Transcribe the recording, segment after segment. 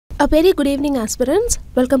A very good evening, aspirants.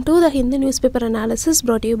 Welcome to the Hindi newspaper analysis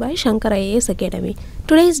brought to you by Shankar IAS Academy.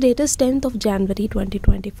 Today's date is 10th of January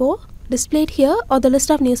 2024. Displayed here are the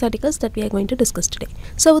list of news articles that we are going to discuss today.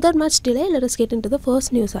 So without much delay, let us get into the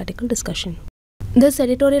first news article discussion. This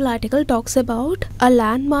editorial article talks about a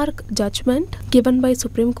landmark judgment given by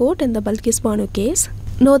Supreme Court in the Bilkis Bano case.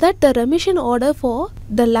 Know that the remission order for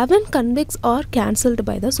the 11 convicts are cancelled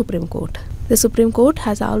by the Supreme Court. The Supreme Court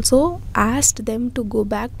has also asked them to go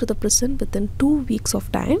back to the prison within 2 weeks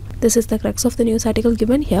of time. This is the crux of the news article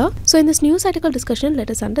given here. So in this news article discussion,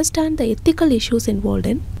 let us understand the ethical issues involved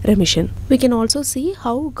in remission. We can also see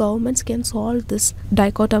how governments can solve this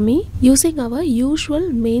dichotomy using our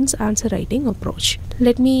usual mains answer writing approach.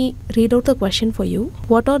 Let me read out the question for you.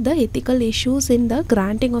 What are the ethical issues in the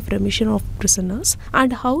granting of remission of prisoners,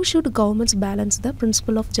 and how should governments balance the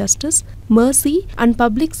principle of justice, mercy and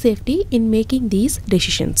public safety in making these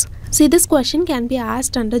decisions? See, this question can be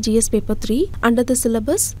asked under GS paper 3 under the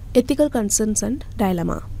syllabus ethical concerns and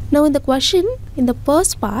dilemma. Now in the question, in the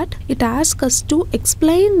first part, it asks us to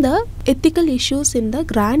explain the ethical issues in the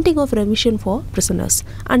granting of remission for prisoners,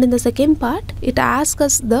 and in the second part, it asks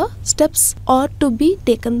us the steps ought to be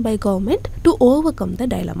taken by government to overcome the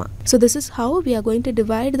dilemma. So this is how we are going to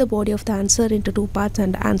divide the body of the answer into two parts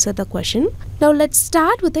and answer the question. Now let's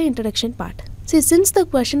start with the introduction part. See, since the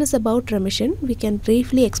question is about remission, we can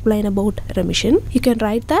briefly explain about remission. You can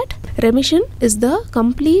write that remission is the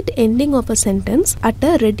complete ending of a sentence at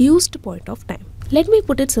a reduced point of time. Let me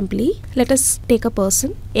put it simply. Let us take a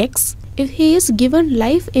person X. If he is given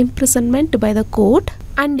life imprisonment by the court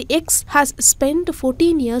and X has spent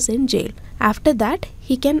 14 years in jail, after that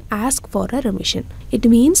he can ask for a remission. It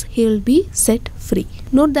means he will be set free.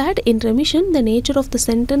 Note that in remission the nature of the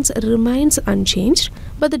sentence remains unchanged,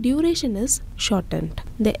 but the duration is shortened.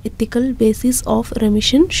 The ethical basis of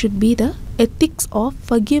remission should be the ethics of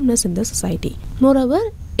forgiveness in the society. Moreover,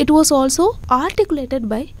 it was also articulated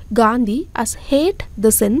by Gandhi as hate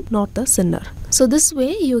the sin, not the sinner. So this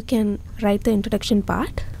way you can write the introduction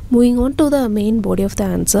part. Moving on to the main body of the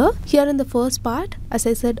answer. Here in the first part, as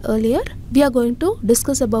I said earlier, we are going to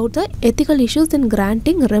discuss about the ethical issues in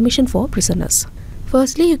granting remission for prisoners.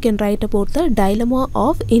 Firstly, you can write about the dilemma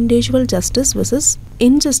of individual justice versus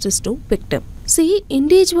injustice to victim. See,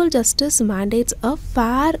 individual justice mandates a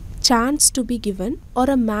fair chance to be given or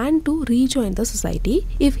a man to rejoin the society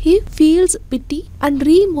if he feels pity and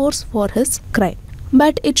remorse for his crime.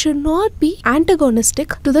 But it should not be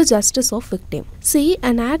antagonistic to the justice of victim. See,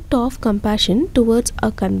 an act of compassion towards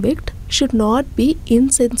a convict should not be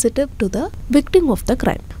insensitive to the victim of the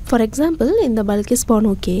crime. For example, in the Bilkis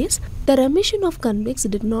Bano case, the remission of convicts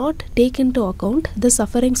did not take into account the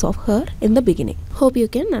sufferings of her in the beginning. Hope you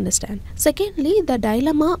can understand. Secondly, the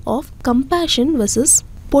dilemma of compassion versus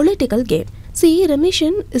political gain. See,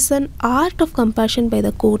 remission is an art of compassion by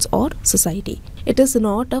the courts or society. It is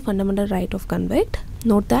not a fundamental right of convict.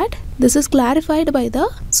 Note that this is clarified by the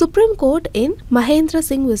Supreme Court in Mahendra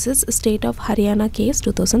Singh vs. State of Haryana case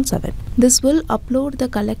 2007. This will upload the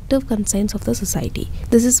collective conscience of the society.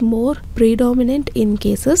 This is more predominant in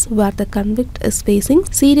cases where the convict is facing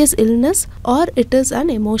serious illness or it is an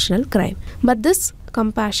emotional crime. But this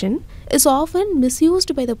compassion is often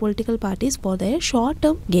misused by the political parties for their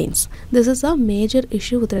short-term gains. This is a major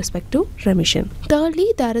issue with respect to remission.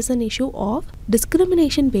 Thirdly, there is an issue of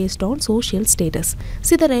discrimination based on social status.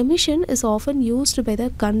 See, the remission is often used by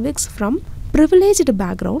the convicts from privileged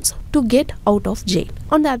backgrounds to get out of jail.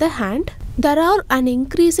 On the other hand, there are an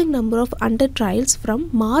increasing number of under trials from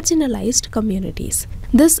marginalized communities.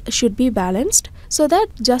 This should be balanced so that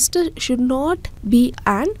justice should not be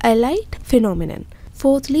an elite phenomenon.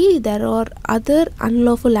 Fourthly, there are other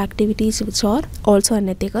unlawful activities which are also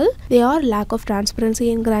unethical. They are lack of transparency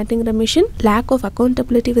in granting remission, lack of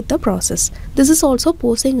accountability with the process. This is also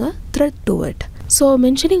posing a threat to it. So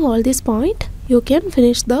mentioning all these points, you can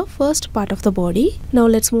finish the first part of the body. Now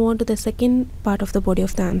let's move on to the second part of the body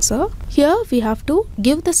of the answer. Here we have to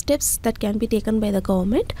give the steps that can be taken by the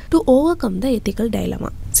government to overcome the ethical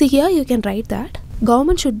dilemma. See, here you can write that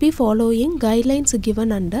government should be following guidelines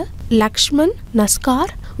given under Lakshman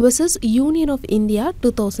Naskar versus Union of India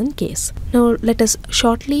 2000 case. Now let us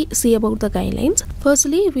shortly see about the guidelines.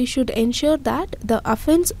 Firstly, we should ensure that the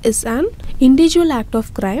offence is an individual act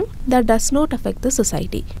of crime that does not affect the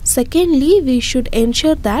society. Secondly, we should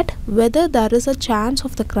ensure that whether there is a chance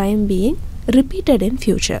of the crime being repeated in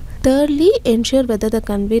future. Thirdly, ensure whether the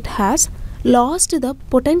convict has lost the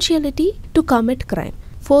potentiality to commit crime.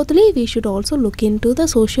 Fourthly, we should also look into the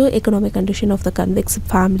socio-economic condition of the convict's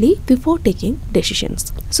family before taking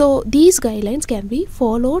decisions. So these guidelines can be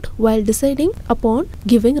followed while deciding upon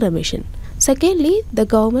giving remission. Secondly, the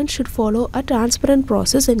government should follow a transparent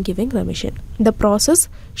process in giving remission. The process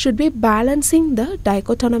should be balancing the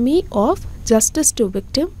dichotomy of justice to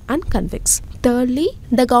victim and convicts. Thirdly,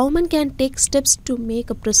 the government can take steps to make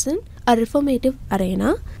a prison a reformative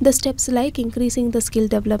arena. The steps like increasing the skill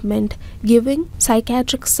development, giving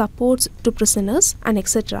psychiatric supports to prisoners, and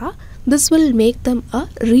etc. This will make them a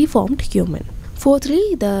reformed human.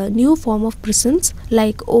 Fourthly, the new form of prisons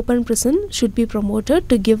like open prison should be promoted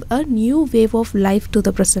to give a new wave of life to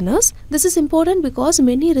the prisoners. This is important because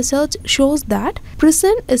many research shows that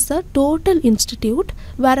prison is a total institute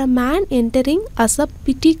where a man entering as a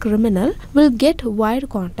petty criminal will get wide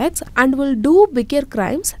contacts and will do bigger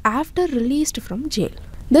crimes after released from jail.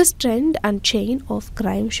 This trend and chain of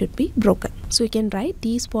crime should be broken. So you can write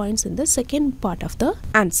these points in the second part of the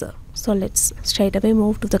answer. So let's straight away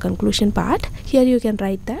move to the conclusion part. Here you can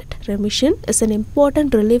write that remission is an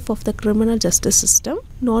important relief of the criminal justice system.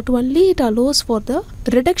 Not only it allows for the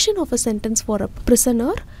reduction of a sentence for a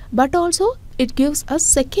prisoner, but also it gives a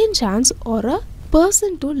second chance or a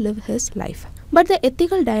person to live his life. But the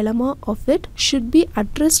ethical dilemma of it should be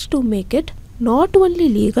addressed to make it not only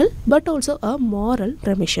legal but also a moral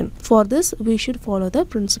remission. For this, we should follow the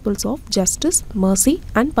principles of justice, mercy,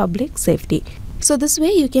 and public safety. So this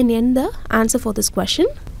way you can end the answer for this question.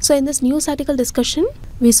 So in this news article discussion,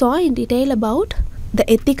 we saw in detail about the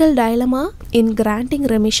ethical dilemma in granting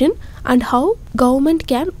remission and how government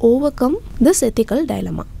can overcome this ethical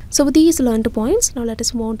dilemma. So with these learned points, now let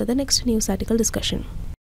us move on to the next news article discussion.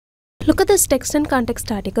 Look at this text and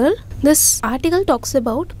context article. This article talks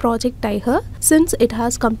about Project Tiger since it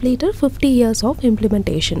has completed 50 years of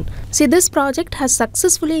implementation. See, this project has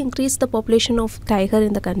successfully increased the population of tiger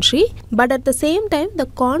in the country, but at the same time, the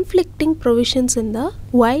conflicting provisions in the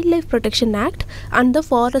Wildlife Protection Act and the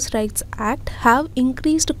Forest Rights Act have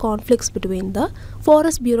increased conflicts between the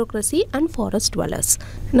forest bureaucracy and forest dwellers.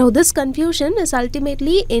 Now, this confusion is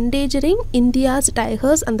ultimately endangering India's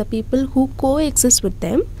tigers and the people who coexist with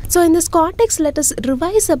them. So in this context, let us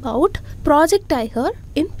revise about Project Tiger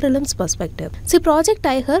in prelims perspective. See, Project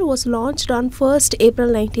Tiger was launched on 1st April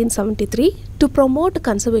 1973 to promote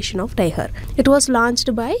conservation of tiger. It was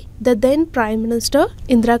launched by the then Prime Minister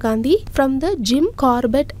Indira Gandhi from the Jim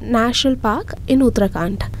Corbett National Park in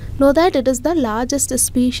Uttarakhand. Know that it is the largest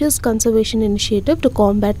species conservation initiative to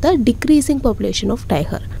combat the decreasing population of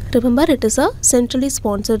tiger. Remember, it is a centrally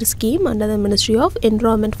sponsored scheme under the Ministry of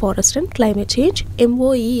Environment, Forest and Climate Change,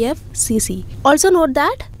 MOEFCC. Also note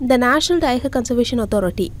that the National Tiger Conservation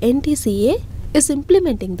Authority, NTCA, is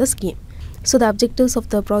implementing the scheme. So the objectives of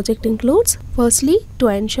the project includes, firstly, to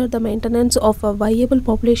ensure the maintenance of a viable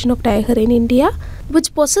population of tiger in India,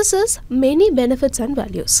 which possesses many benefits and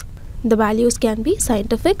values. The values can be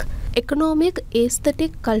scientific, economic,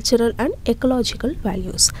 aesthetic, cultural and ecological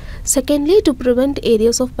values. Secondly, to prevent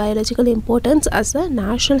areas of biological importance as a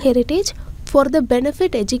national heritage for the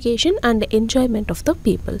benefit, education and enjoyment of the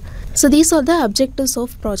people. So these are the objectives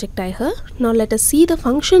of Project Tiger. Now let us see the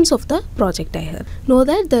functions of the Project Tiger. Know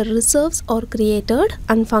that the reserves are created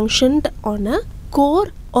and functioned on a core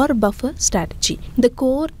or buffer strategy. The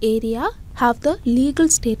core area have the legal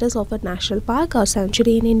status of a national park or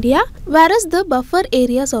sanctuary in India, whereas the buffer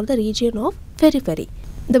areas are the region of periphery.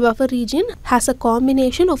 The buffer region has a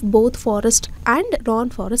combination of both forest and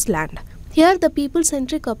non-forest land. Here the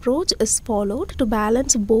people-centric approach is followed to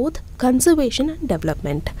balance both conservation and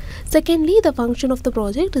development. Secondly, the function of the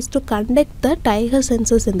project is to conduct the tiger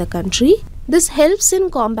census in the country. This helps in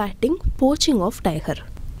combating poaching of tiger.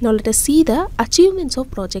 Now let us see the achievements of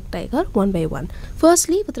Project Tiger one by one.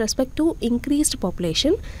 Firstly, with respect to increased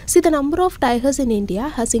population, see the number of tigers in India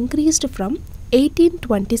has increased from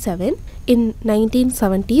 1827 in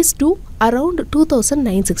 1970s to around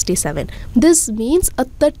 2967. This means a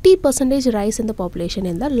 30% rise in the population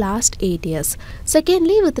in the last 8 years.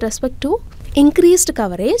 Secondly, with respect to increased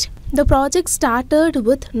coverage, the project started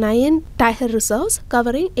with 9 tiger reserves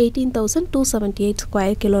covering 18,278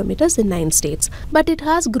 square kilometers in 9 states. But it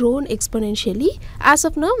has grown exponentially. As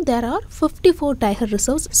of now, there are 54 tiger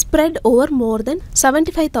reserves spread over more than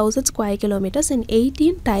 75,000 square kilometers in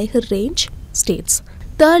 18 tiger range states.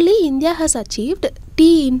 Thirdly, India has achieved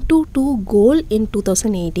T/2 goal in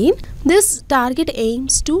 2018. This target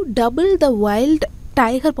aims to double the wild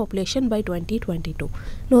tiger population by 2022.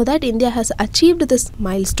 Know that India has achieved this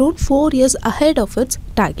milestone 4 years ahead of its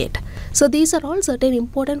target. So these are all certain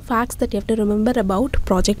important facts that you have to remember about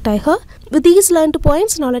Project Tiger. With these learned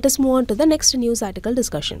points, now let us move on to the next news article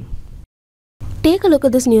discussion. Take a look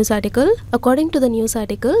at this news article. According to the news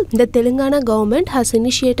article, the Telangana government has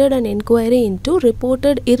initiated an inquiry into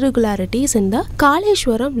reported irregularities in the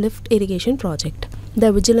Kaleshwaram lift irrigation project.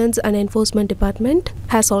 the Vigilance and Enforcement Department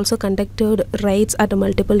has also conducted raids at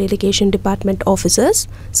multiple Irrigation Department offices.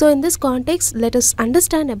 So in this context, let us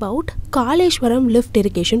understand about Kaleshwaram Lift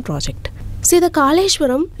Irrigation Project. See, the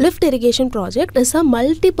Kaleshwaram Lift Irrigation Project is a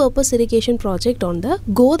multi-purpose irrigation project on the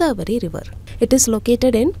Godavari River. It is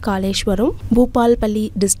located in Kaleshwaram,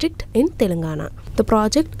 Bhupalpalli district in Telangana. The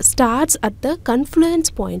project starts at the confluence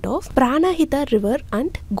point of Pranahita River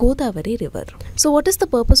and Godavari River. So what is the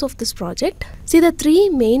purpose of this project? See, the three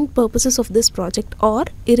main purposes of this project are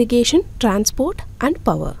irrigation, transport and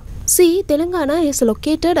power. See, Telangana is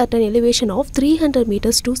located at an elevation of 300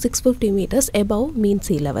 meters to 650 meters above mean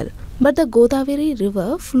sea level. But the Godavari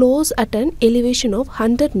River flows at an elevation of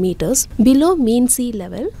 100 meters below mean sea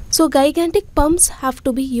level. So gigantic pumps have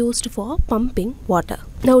to be used for pumping water.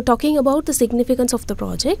 Now talking about the significance of the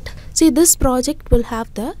project. See, this project will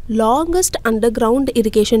have the longest underground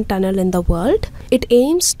irrigation tunnel in the world. It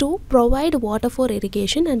aims to provide water for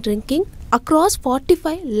irrigation and drinking across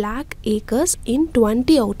 45 lakh acres in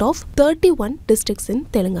 20 out of 31 districts in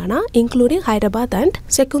Telangana, including Hyderabad and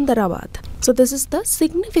Secunderabad. So this is the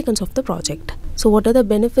significance of the project. So what are the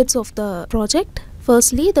benefits of the project?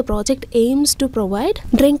 Firstly, the project aims to provide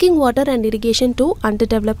drinking water and irrigation to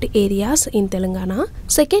underdeveloped areas in Telangana.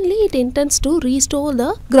 Secondly, it intends to restore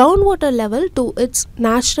the groundwater level to its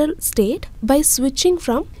natural state by switching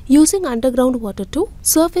from using underground water to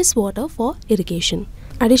surface water for irrigation.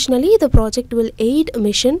 Additionally, the project will aid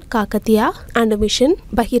Mission Kakatiya and Mission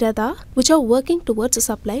Bhagirath, which are working towards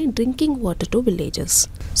supplying drinking water to villages.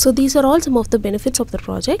 So these are all some of the benefits of the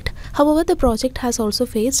project. However, the project has also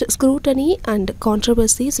faced scrutiny and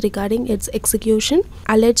controversies regarding its execution,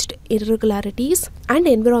 alleged irregularities and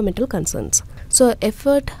environmental concerns. So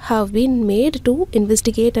efforts have been made to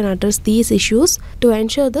investigate and address these issues to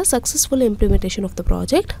ensure the successful implementation of the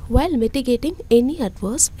project while mitigating any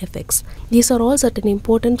adverse effects. These are all certain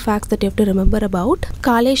important facts that you have to remember about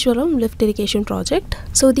Kaleshwaram Lift Irrigation Project.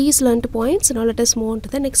 So these learned points. Now let us move on to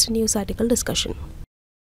the next news article discussion.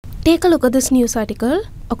 Take a look at this news article.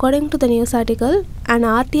 According to the news article, an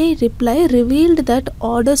RTI reply revealed that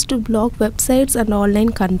orders to block websites and online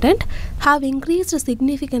content have increased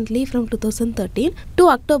significantly from 2013 to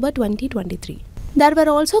October 2023. There were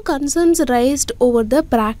also concerns raised over the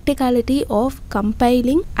practicality of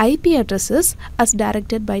compiling IP addresses as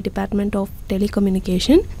directed by Department of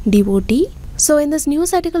Telecommunication (DOT). So in this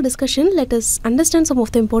news article discussion, let us understand some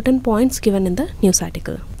of the important points given in the news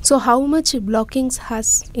article. So how much blockings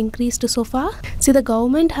has increased so far? See, the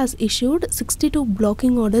government has issued 62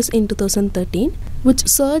 blocking orders in 2013, which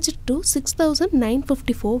surged to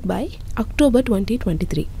 6,954 by October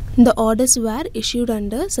 2023. The orders were issued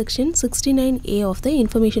under Section 69A of the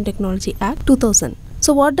Information Technology Act 2000.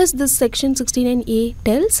 So what does this Section 69A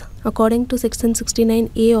tells? According to Section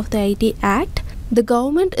 69A of the IT Act, the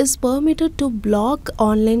government is permitted to block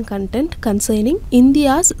online content concerning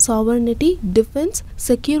India's sovereignty, defense,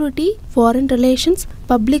 security, foreign relations,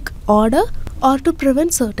 public order, or to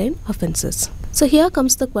prevent certain offences. So here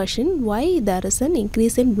comes the question, why there is an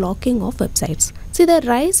increase in blocking of websites. See, the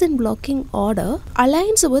rise in blocking order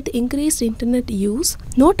aligns with increased internet use,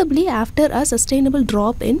 notably after a sustainable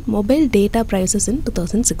drop in mobile data prices in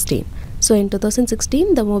 2016. So in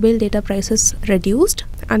 2016, the mobile data prices reduced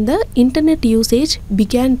and the internet usage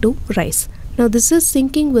began to rise. Now this is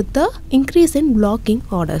syncing with the increase in blocking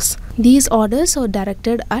orders. These orders are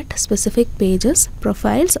directed at specific pages,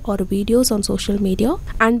 profiles or videos on social media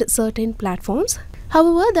and certain platforms.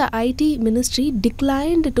 However, the IT Ministry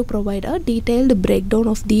declined to provide a detailed breakdown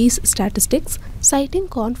of these statistics, citing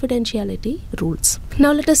confidentiality rules.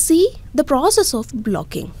 Now let us see the process of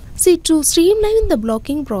blocking. See, to streamline the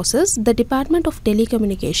blocking process, the Department of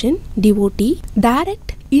Telecommunication (DOT)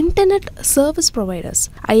 direct Internet Service Providers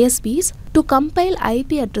 (ISPs) to compile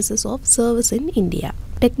IP addresses of service in India.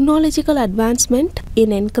 Technological advancement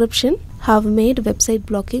in encryption have made website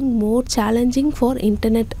blocking more challenging for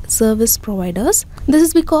internet service providers. This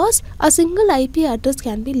is because a single IP address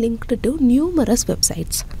can be linked to numerous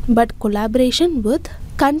websites. But collaboration with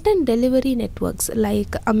content delivery networks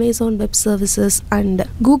like Amazon Web Services and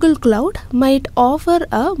Google Cloud might offer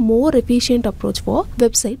a more efficient approach for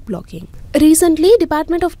website blocking. Recently,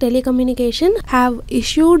 Department of Telecommunication have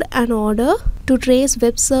issued an order to trace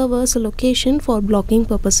web servers location for blocking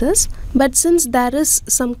purposes, but since there is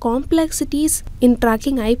some complexities in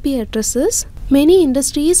tracking IP addresses, many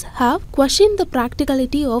industries have questioned the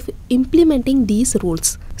practicality of implementing these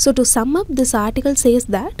rules. So to sum up, this article says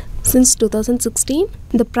that since 2016,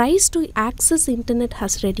 the price to access internet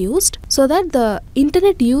has reduced so that the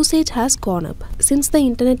internet usage has gone up. Since the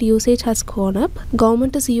internet usage has gone up,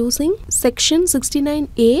 government is using section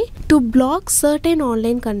 69A to block certain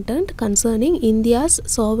online content concerning India's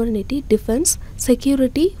sovereignty, defense,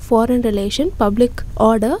 security, foreign relation, public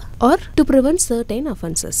order, or to prevent certain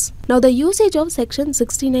offences. Now the usage of section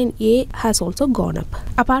 69A has also gone up.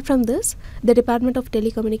 Apart from this, the Department of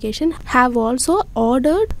Telecommunication have also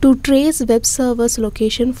ordered to trace web servers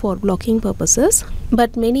location for blocking purposes,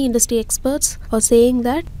 but many industry experts are saying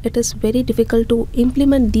that it is very difficult to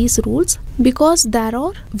implement these rules because there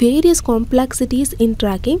are various complexities in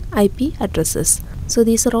tracking IP addresses. So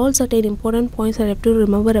these are all certain important points I have to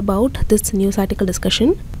remember about this news article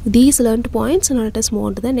discussion. These learned points, now let us move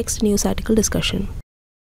on to the next news article discussion.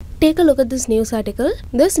 Take a look at this news article.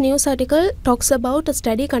 This news article talks about a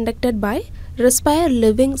study conducted by Respire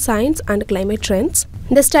Living Science and Climate Trends.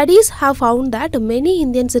 The studies have found that many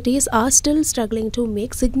Indian cities are still struggling to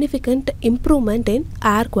make significant improvement in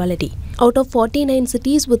air quality. Out of 49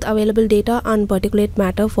 cities with available data on particulate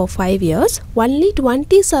matter for 5 years, only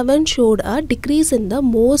 27 showed a decrease in the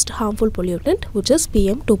most harmful pollutant, which is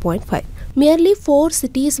PM 2.5. Merely 4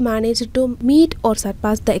 cities managed to meet or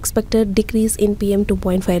surpass the expected decrease in PM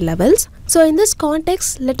 2.5 levels. So in this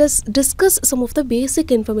context, let us discuss some of the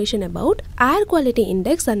basic information about Air Quality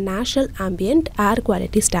Index and National Ambient Air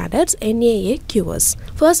Quality Standards NAAQS.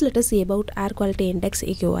 First, let us see about Air Quality Index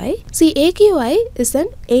AQI. See, AQI is an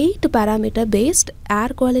 8-parameter based air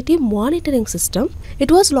quality monitoring system. It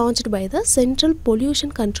was launched by the Central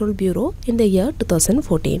Pollution Control Bureau in the year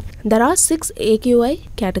 2014. There are 6 AQI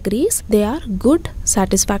categories. They are good,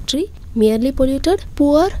 satisfactory, merely polluted,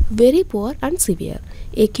 poor, very poor, and severe.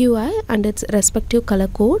 AQI and its respective color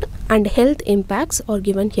code and health impacts are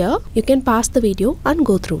given here. You can pause the video and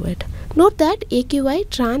go through it. Note that AQI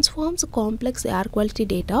transforms complex air quality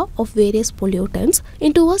data of various pollutants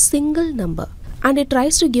into a single number, and it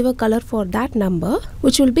tries to give a color for that number,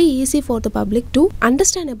 which will be easy for the public to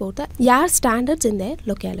understand about the air standards in their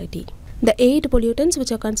locality. The 8 pollutants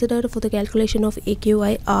which are considered for the calculation of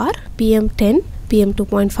AQI are PM10, PM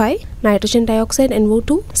 2.5, nitrogen dioxide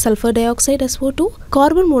NO2, sulfur dioxide SO2,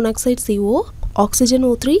 carbon monoxide CO, oxygen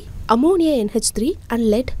O3, ammonia NH3,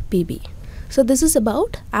 and lead Pb. So this is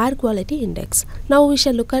about Air Quality Index. Now we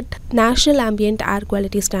shall look at National Ambient Air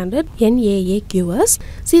Quality Standard NAAQS.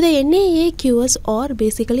 See, the NAAQS are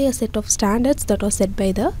basically a set of standards that are set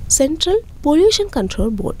by the Central Pollution Control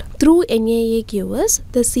Board. Through NAAQS,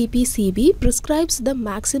 the CPCB prescribes the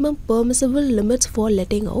maximum permissible limits for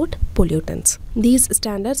letting out pollutants. These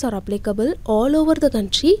standards are applicable all over the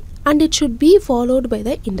country and it should be followed by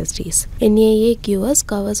the industries. NAAQS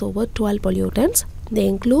covers over 12 pollutants. They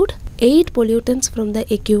include 8 pollutants from the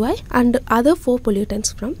AQI and other 4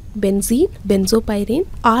 pollutants from benzene, benzopyrene,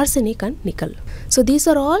 arsenic, and nickel. So these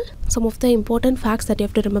are all some of the important facts that you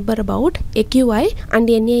have to remember about AQI and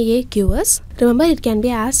NAAQS. Remember, it can be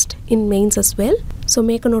asked in mains as well. So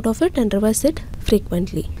make a note of it and revise it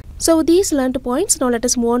frequently. So these learned points, now let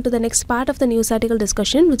us move on to the next part of the news article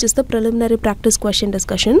discussion, which is the preliminary practice question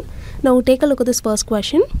discussion. Now take a look at this first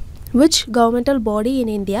question. Which governmental body in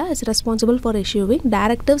India is responsible for issuing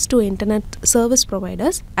directives to internet service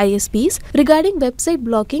providers, ISPs, regarding website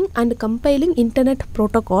blocking and compiling internet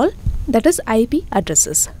protocol, that is IP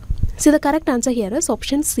addresses? See, the correct answer here is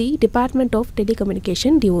option C, Department of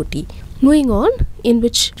Telecommunication, DOT. Moving on, in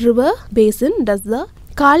which river basin does the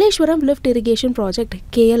Kaleshwaram Lift Irrigation Project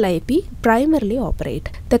KLIP primarily operate?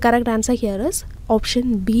 The correct answer here is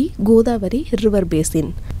option B, Godavari River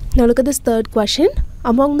Basin. Now look at this third question.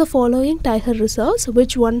 Among the following tiger reserves,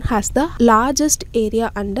 which one has the largest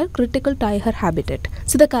area under critical tiger habitat?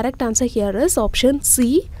 So the correct answer here is option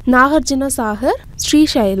C, Nagarjuna Sagar,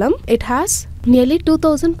 Srisailam. It has nearly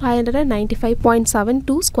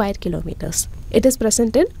 2595.72 square kilometers. It is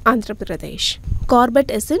present in Andhra Pradesh. Corbett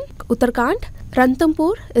is in Uttarakhand,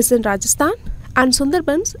 Ranthambore is in Rajasthan, and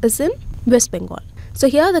Sundarbans is in West Bengal. So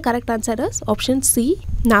here the correct answer is option C,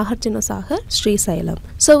 Nagarjuna Sagar, Srisailam.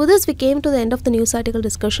 So with this we came to the end of the news article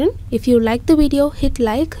discussion. If you like the video, hit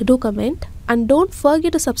like, do comment, and don't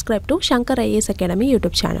forget to subscribe to Shankar IAS Academy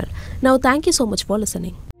YouTube channel. Now thank you so much for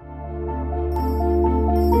listening.